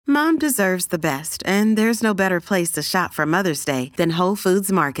Mom deserves the best, and there's no better place to shop for Mother's Day than Whole Foods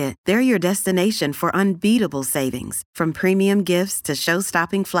Market. They're your destination for unbeatable savings, from premium gifts to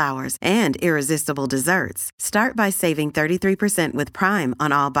show-stopping flowers and irresistible desserts. Start by saving 33% with Prime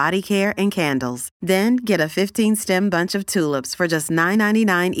on all body care and candles. Then get a 15-stem bunch of tulips for just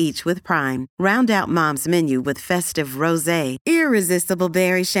 $9.99 each with Prime. Round out Mom's menu with festive rosé, irresistible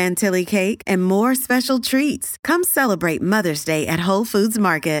berry chantilly cake, and more special treats. Come celebrate Mother's Day at Whole Foods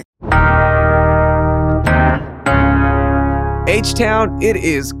Market. H-Town, it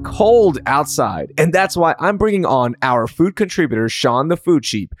is cold outside, and that's why I'm bringing on our food contributor, Sean the Food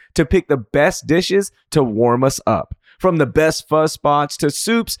Sheep, to pick the best dishes to warm us up. From the best fuzz spots to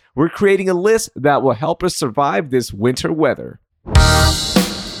soups, we're creating a list that will help us survive this winter weather.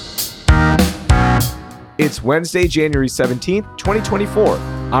 It's Wednesday, January 17th, 2024.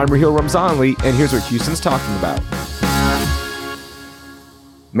 I'm Raheel Ramzanli, and here's what Houston's talking about.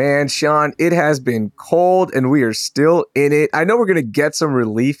 Man, Sean, it has been cold and we are still in it. I know we're going to get some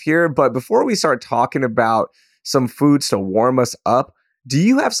relief here, but before we start talking about some foods to warm us up, do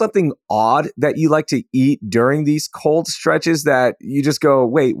you have something odd that you like to eat during these cold stretches that you just go,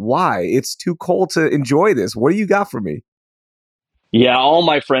 wait, why? It's too cold to enjoy this. What do you got for me? Yeah, all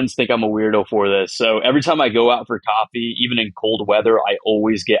my friends think I'm a weirdo for this. So every time I go out for coffee, even in cold weather, I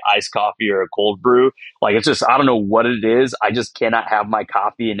always get iced coffee or a cold brew. Like it's just, I don't know what it is. I just cannot have my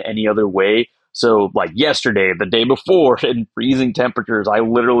coffee in any other way. So like yesterday, the day before, in freezing temperatures, I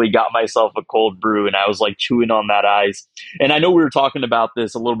literally got myself a cold brew and I was like chewing on that ice. And I know we were talking about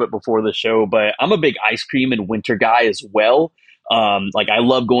this a little bit before the show, but I'm a big ice cream and winter guy as well. Like I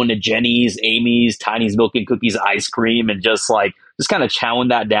love going to Jenny's, Amy's, Tiny's Milk and Cookies ice cream and just kind of chowing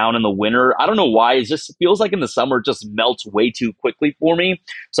that down in the winter. I don't know why. It just feels like in the summer it just melts way too quickly for me.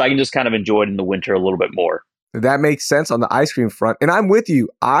 So I can just kind of enjoy it in the winter a little bit more. That makes sense on the ice cream front. And I'm with you.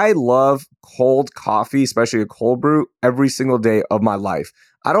 I love cold coffee, especially a cold brew, every single day of my life.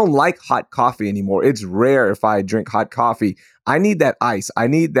 I don't like hot coffee anymore. It's rare if I drink hot coffee. I need that ice. I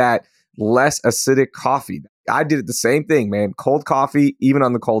need that less acidic coffee. I did it the same thing, man. Cold coffee, even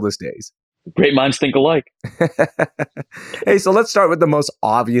on the coldest days. Great minds think alike. Hey, so let's start with the most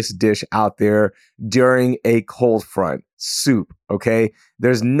obvious dish out there during a cold front. Soup, okay?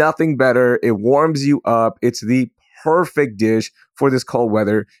 There's nothing better. It warms you up. It's the perfect dish for this cold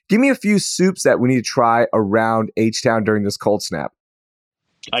weather. Give me a few soups that we need to try around H-Town during this cold snap.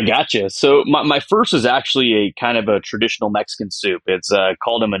 I gotcha. So my first is actually a kind of a traditional Mexican soup. It's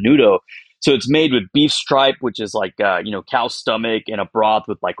called a menudo. So it's made with beef stripe, which is like cow stomach, and a broth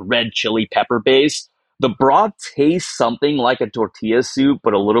with like red chili pepper base. The broth tastes something like a tortilla soup,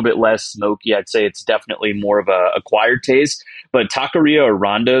 but a little bit less smoky. I'd say it's definitely more of a acquired taste. But taqueria or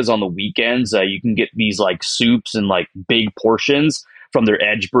rondas on the weekends, you can get these like soups in like big portions from their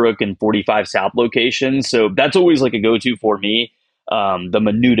Edgebrook and 45 South locations. So that's always like a go-to for me. The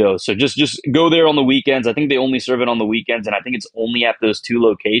menudo. So just go there on the weekends. I think they only serve it on the weekends, and I think it's only at those two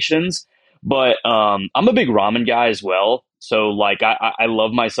locations. But I'm a big ramen guy as well. So like I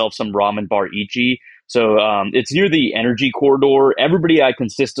love myself some ramen bar ichi. So it's near the Energy Corridor. Everybody I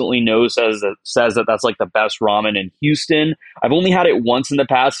consistently know says that that's like the best ramen in Houston. I've only had it once in the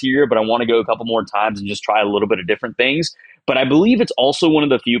past year, but I want to go a couple more times and just try a little bit of different things. But I believe it's also one of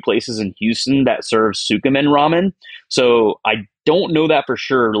the few places in Houston that serves Sukumen ramen. So I don't know that for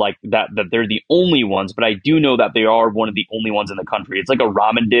sure, like that they're the only ones, but I do know that they are one of the only ones in the country. It's like a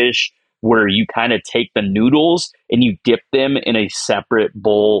ramen dish where you kind of take the noodles and you dip them in a separate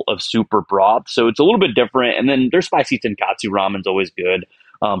bowl of soup or broth. So it's a little bit different. And then their spicy tonkatsu ramen's always good.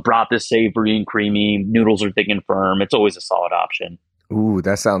 Broth is savory and creamy. Noodles are thick and firm. It's always a solid option. Ooh,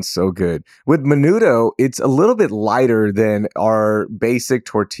 that sounds so good. With menudo, it's a little bit lighter than our basic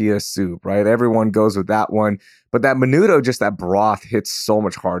tortilla soup, right? Everyone goes with that one. But that menudo, just that broth hits so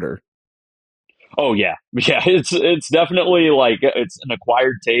much harder. Oh yeah. Yeah, it's definitely like it's an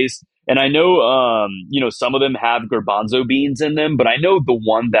acquired taste. And I know some of them have garbanzo beans in them, but I know the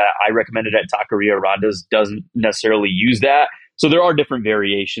one that I recommended at Taqueria Ronda's doesn't necessarily use that. So there are different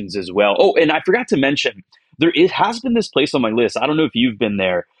variations as well. Oh, and I forgot to mention it has been this place on my list. I don't know if you've been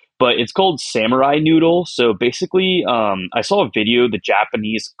there, but it's called Samurai Noodle. So basically, I saw a video the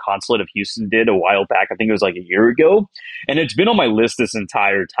Japanese consulate of Houston did a while back. I think it was like a year ago, and it's been on my list this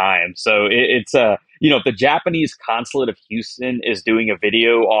entire time. So it's if the Japanese consulate of Houston is doing a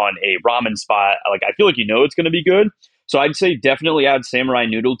video on a ramen spot, like I feel like it's going to be good. So I'd say definitely add Samurai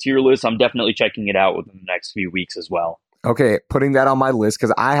Noodle to your list. I'm definitely checking it out within the next few weeks as well. Okay, putting that on my list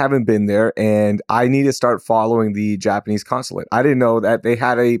because I haven't been there and I need to start following the Japanese consulate. I didn't know that they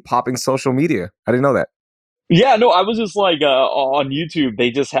had a popping social media. I didn't know that. Yeah, no, I was just like on YouTube.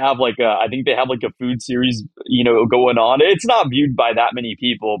 They just have like I think they have like a food series, going on. It's not viewed by that many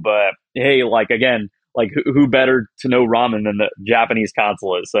people, but hey, like again, like who better to know ramen than the Japanese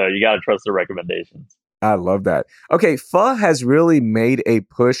consulate? So you got to trust their recommendations. I love that. Okay, pho has really made a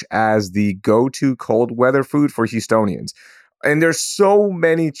push as the go-to cold weather food for Houstonians. And there's so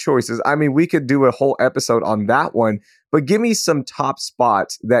many choices. I mean, we could do a whole episode on that one, but give me some top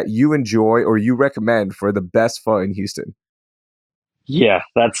spots that you enjoy or you recommend for the best pho in Houston. Yeah,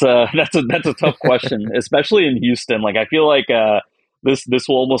 that's a tough question, especially in Houston. Like I feel like this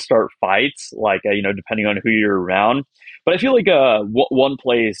will almost start fights, like depending on who you're around. But I feel like one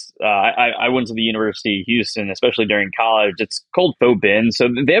place I went to the University of Houston, especially during college. It's called Faux Bin. So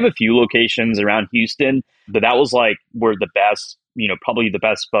they have a few locations around Houston, but that was like where the best, probably the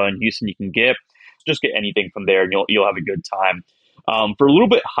best pho in Houston you can get. Just get anything from there, and you'll have a good time. For a little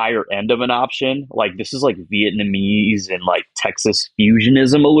bit higher end of an option, like this is like Vietnamese and like Texas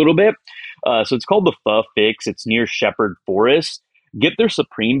fusionism a little bit. So it's called the Pho Fix. It's near Shepherd Forest. Get their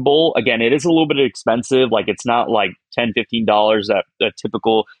Supreme Bowl. Again, it is a little bit expensive. Like it's not like $10, $15 that a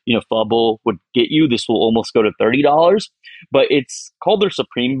typical, pho bowl would get you. This will almost go to $30. But it's called their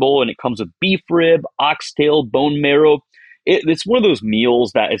Supreme Bowl and it comes with beef rib, oxtail, bone marrow. It's one of those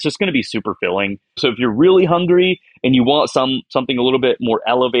meals that it's just going to be super filling. So if you're really hungry and you want something a little bit more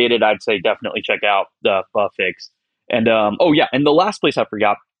elevated, I'd say definitely check out the Pho Fix. And oh yeah, and the last place I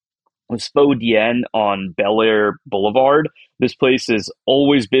forgot was Faux Dien on Bel Air Boulevard. This place is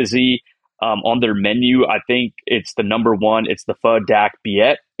always busy. On their menu, I think it's the number one. It's the Pho Dak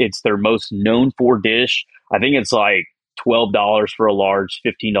Biet. It's their most known for dish. I think it's like $12 for a large,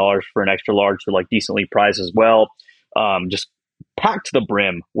 $15 for an extra large, for like decently priced as well. Just packed to the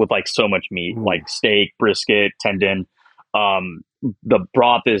brim with like so much meat, Ooh. like steak, brisket, tendon. The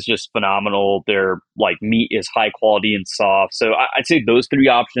broth is just phenomenal. Their like meat is high quality and soft. So I'd say those three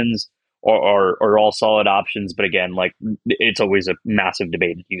options are all solid options. But again, like it's always a massive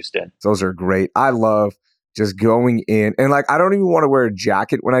debate in Houston. Those are great. I love just going in and like I don't even want to wear a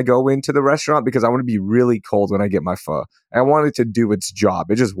jacket when I go into the restaurant because I want to be really cold when I get my pho. I want it to do its job.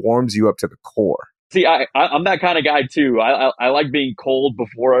 It just warms you up to the core. See, I'm that kind of guy too. I like being cold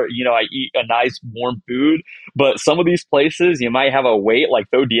before I eat a nice warm food. But some of these places you might have a wait. Like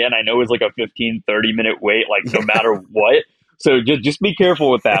Faux Dien, I know is like a 15-30 minute wait. Like no matter what. So just be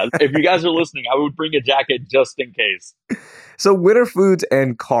careful with that. If you guys are listening, I would bring a jacket just in case. So winter foods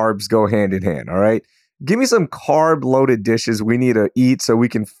and carbs go hand in hand, all right? Give me some carb loaded dishes we need to eat so we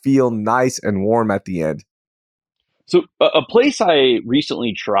can feel nice and warm at the end. So a place I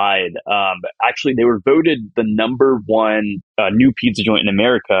recently tried, actually they were voted the number one new pizza joint in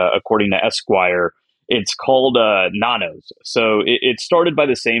America according to Esquire. It's called Nanos. So it started by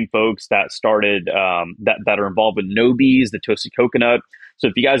the same folks that started that are involved with Nobi's, the toasted coconut. So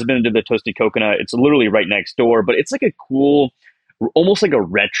if you guys have been into the toasted coconut, it's literally right next door. But it's like a cool, almost like a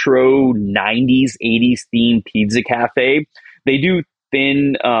retro '90s, '80s themed pizza cafe. They do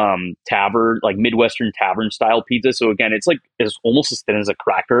thin tavern, like Midwestern tavern style pizza. So again, it's almost as thin as a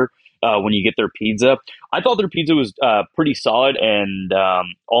cracker when you get their pizza. I thought their pizza was pretty solid, and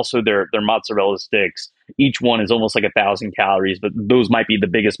also their mozzarella sticks. Each one is almost like 1,000 calories, but those might be the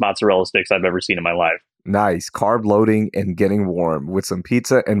biggest mozzarella sticks I've ever seen in my life. Nice. Carb loading and getting warm with some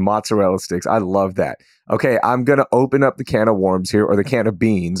pizza and mozzarella sticks. I love that. Okay, I'm going to open up the can of worms here or the can of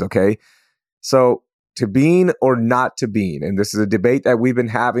beans, okay? So, to bean or not to bean, and this is a debate that we've been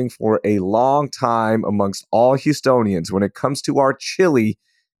having for a long time amongst all Houstonians. When it comes to our chili,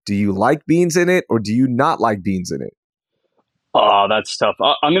 do you like beans in it or do you not like beans in it? Oh, that's tough.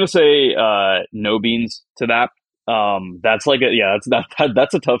 I'm gonna say no beans to that. That's like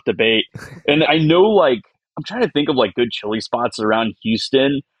that's a tough debate. And I know like I'm trying to think of like good chili spots around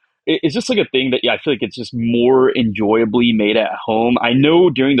Houston. It's just like a thing that yeah, I feel like it's just more enjoyably made at home. I know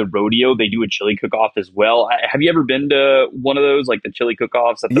during the rodeo they do a chili cook off as well. Have you ever been to one of those like the chili cook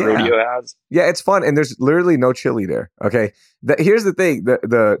offs that the Yeah. rodeo has? Yeah, it's fun, and there's literally no chili there. Okay, here's the thing: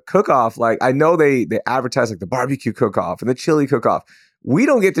 the cook off. Like I know they advertise like the barbecue cook off and the chili cook off. We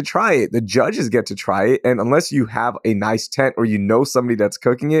don't get to try it. The judges get to try it, and unless you have a nice tent or you know somebody that's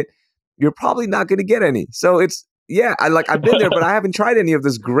cooking it, you're probably not going to get any. So it's yeah, I've been there, but I haven't tried any of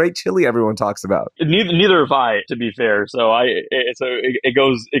this great chili everyone talks about. Neither have I, to be fair. It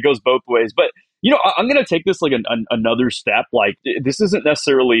goes both ways. But I'm gonna take this like another step. Like this isn't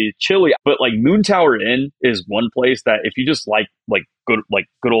necessarily chili, but like Moon Tower Inn is one place that if you just like good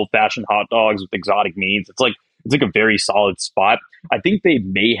old fashioned hot dogs with exotic meats, it's like a very solid spot. I think they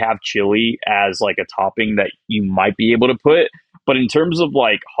may have chili as like a topping that you might be able to put. But in terms of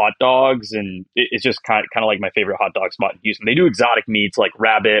like hot dogs, and it's just kind of like my favorite hot dog spot in Houston. They do exotic meats like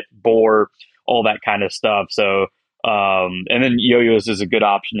rabbit, boar, all that kind of stuff. So and then Yo-Yo's is a good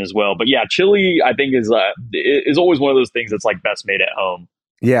option as well. But yeah, chili I think is always one of those things that's like best made at home.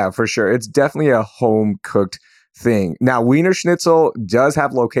 Yeah, for sure. It's definitely a home cooked thing. Now, Wiener Schnitzel does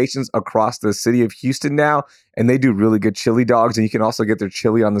have locations across the city of Houston now, and they do really good chili dogs. And you can also get their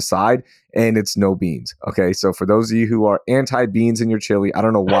chili on the side, and it's no beans. Okay. So for those of you who are anti beans in your chili, I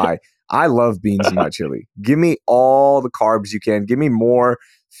don't know why. I love beans in my chili. Give me all the carbs you can. Give me more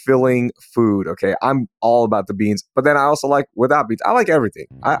filling food. Okay. I'm all about the beans, but then I also like without beans. I like everything.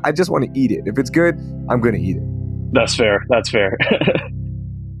 I just want to eat it. If it's good, I'm going to eat it. That's fair. That's fair.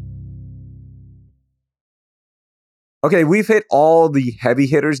 Okay, we've hit all the heavy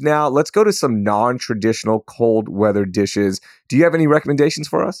hitters now. Let's go to some non-traditional cold weather dishes. Do you have any recommendations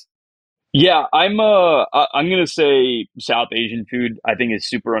for us? Yeah, I'm gonna say South Asian food I think is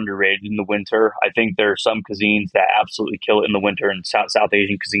super underrated in the winter. I think there are some cuisines that absolutely kill it in the winter, and South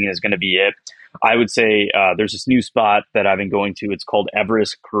Asian cuisine is gonna be it. I would say there's this new spot that I've been going to. It's called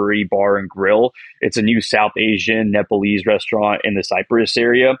Everest Curry Bar and Grill. It's a new South Asian Nepalese restaurant in the Cyprus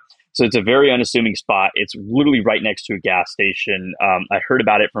area. So it's a very unassuming spot. It's literally right next to a gas station. I heard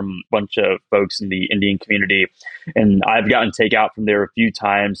about it from a bunch of folks in the Indian community, and I've gotten takeout from there a few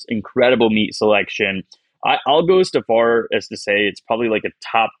times. Incredible meat selection. I'll go so far as to say it's probably like a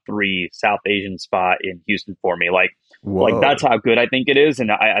top three South Asian spot in Houston for me. Like that's Whoa. how good I think it is, and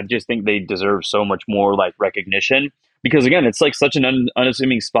I just think they deserve so much more like recognition because again, it's like such an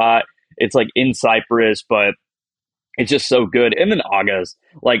unassuming spot. It's like in Cyprus, but it's just so good. And then Aga's,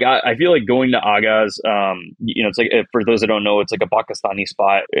 like I feel like going to Aga's, it's like for those that don't know, it's like a Pakistani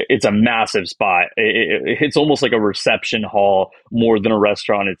spot. It's a massive spot. It's almost like a reception hall more than a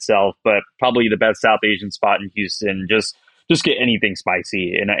restaurant itself, but probably the best South Asian spot in Houston. Just get anything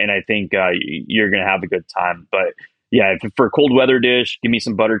spicy, and I think you're gonna have a good time. But yeah, for a cold weather dish, give me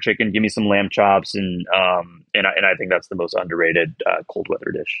some butter chicken, give me some lamb chops, and I think that's the most underrated cold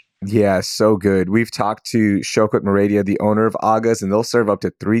weather dish. Yeah, so good. We've talked to Shokut Maradia, the owner of Aga's, and they'll serve up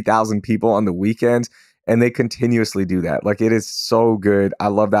to 3,000 people on the weekends, and they continuously do that. Like, it is so good. I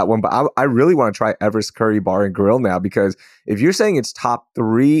love that one. But I really want to try Everest Curry Bar and Grill now, because if you're saying it's top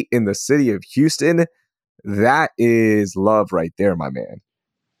three in the city of Houston, that is love right there, my man.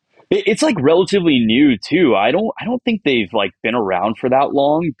 It's like relatively new too. I don't think they've like been around for that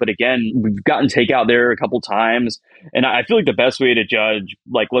long. But again, we've gotten takeout there a couple times, and I feel like the best way to judge,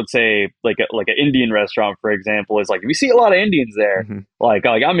 like let's say like an Indian restaurant, for example, is like if you see a lot of Indians there, Mhm. like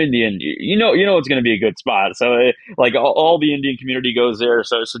I'm Indian, you know it's going to be a good spot. So like all the Indian community goes there.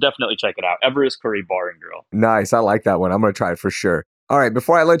 So definitely check it out. Everest Curry Bar and Grill. Nice. I like that one. I'm going to try it for sure. All right.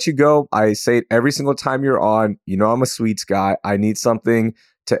 Before I let you go, I say it every single time you're on. You know, I'm a sweets guy. I need something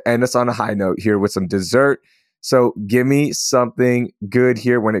to end us on a high note here with some dessert. So give me something good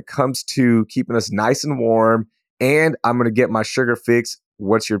here when it comes to keeping us nice and warm. And I'm going to get my sugar fix.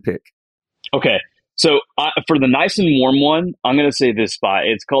 What's your pick? Okay. So for the nice and warm one, I'm going to say this spot.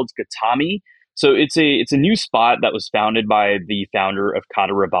 It's called Katami. So it's a new spot that was founded by the founder of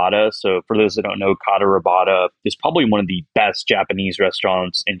Kata Rabata. So for those that don't know, Kata Rabata is probably one of the best Japanese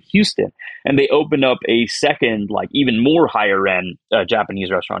restaurants in Houston. And they opened up a second, like even more higher end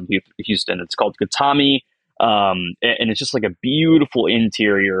Japanese restaurant in Houston. It's called Katami. And it's just like a beautiful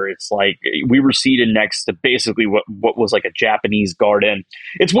interior. It's like we were seated next to basically what was like a Japanese garden.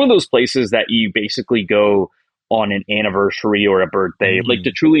 It's one of those places that you basically go on an anniversary or a birthday. Like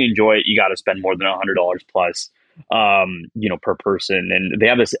to Mm. truly enjoy it, you got to spend more than $100 plus, per person. And they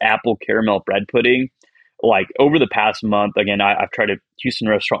have this apple caramel bread pudding. Like over the past month, again, I've tried a Houston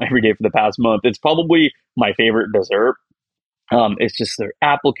restaurant every day for the past month. It's probably my favorite dessert. It's just their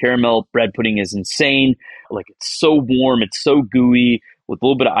apple caramel bread pudding is insane. Like it's so warm, it's so gooey with a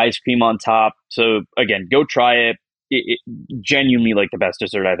little bit of ice cream on top. So again, go try it. It genuinely like the best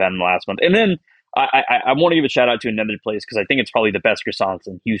dessert I've had in the last month. And then I want to give a shout out to another place because I think it's probably the best croissants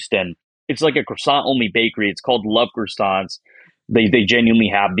in Houston. It's like a croissant only bakery. It's called Love Croissants. They genuinely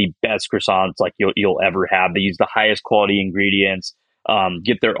have the best croissants like you'll ever have. They use the highest quality ingredients.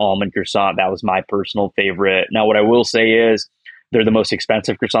 Get their almond croissant. That was my personal favorite. Now, what I will say is they're the most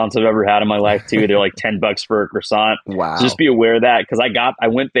expensive croissants I've ever had in my life too. They're like $10 for a croissant. So just Wow. be aware of that because I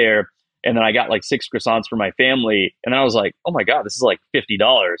went there and then I got like six croissants for my family, and then I was like, oh my god, this is like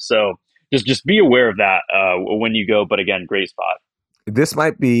 $50. So just be aware of that when you go. But again, great spot. This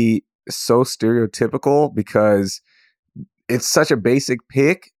might be so stereotypical because it's such a basic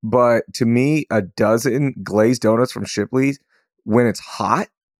pick, but to me, a dozen glazed donuts from Shipley's when it's hot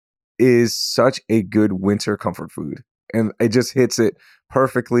is such a good winter comfort food. and it just hits it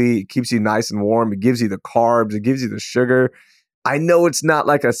perfectly. It keeps you nice and warm. It gives you the carbs. It gives you the sugar. I know it's not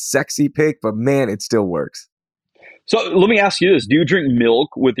like a sexy pick, but man, it still works. So let me ask you this. Do you drink milk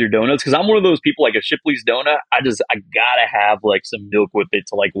with your donuts? Because I'm one of those people, like a Shipley's donut, I gotta have like some milk with it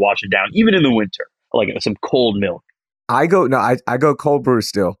to like wash it down, even in the winter, like some cold milk. I go cold brew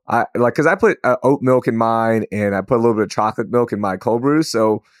still. Because I put oat milk in mine and I put a little bit of chocolate milk in my cold brew.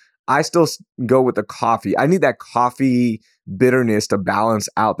 So I still go with the coffee. I need that coffee bitterness to balance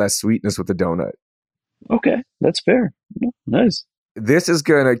out that sweetness with the donut. Okay, that's fair. Nice. This is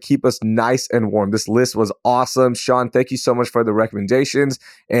going to keep us nice and warm. This list was awesome. Sean, thank you so much for the recommendations,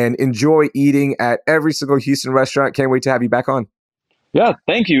 and enjoy eating at every single Houston restaurant. Can't wait to have you back on. Yeah,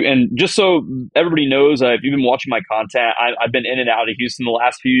 thank you. And just so everybody knows, if you've been watching my content, I've been in and out of Houston the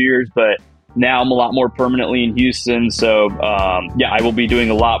last few years, but now I'm a lot more permanently in Houston. So, I will be doing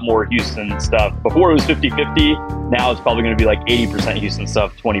a lot more Houston stuff. Before it was 50-50. Now it's probably going to be like 80% Houston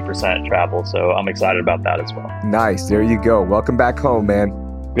stuff, 20% travel. So I'm excited about that as well. Nice. There you go. Welcome back home, man.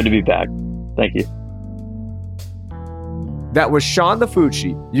 Good to be back. Thank you. That was Sean the Food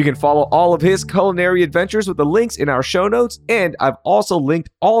Sheep. You can follow all of his culinary adventures with the links in our show notes, and I've also linked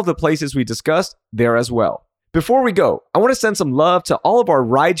all of the places we discussed there as well. Before we go, I want to send some love to all of our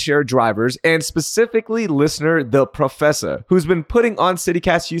rideshare drivers and specifically listener The Professor, who's been putting on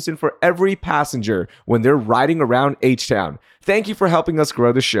CityCast Houston for every passenger when they're riding around H-Town. Thank you for helping us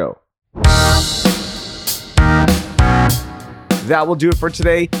grow the show. That will do it for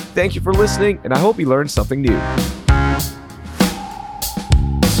today. Thank you for listening, and I hope you learned something new.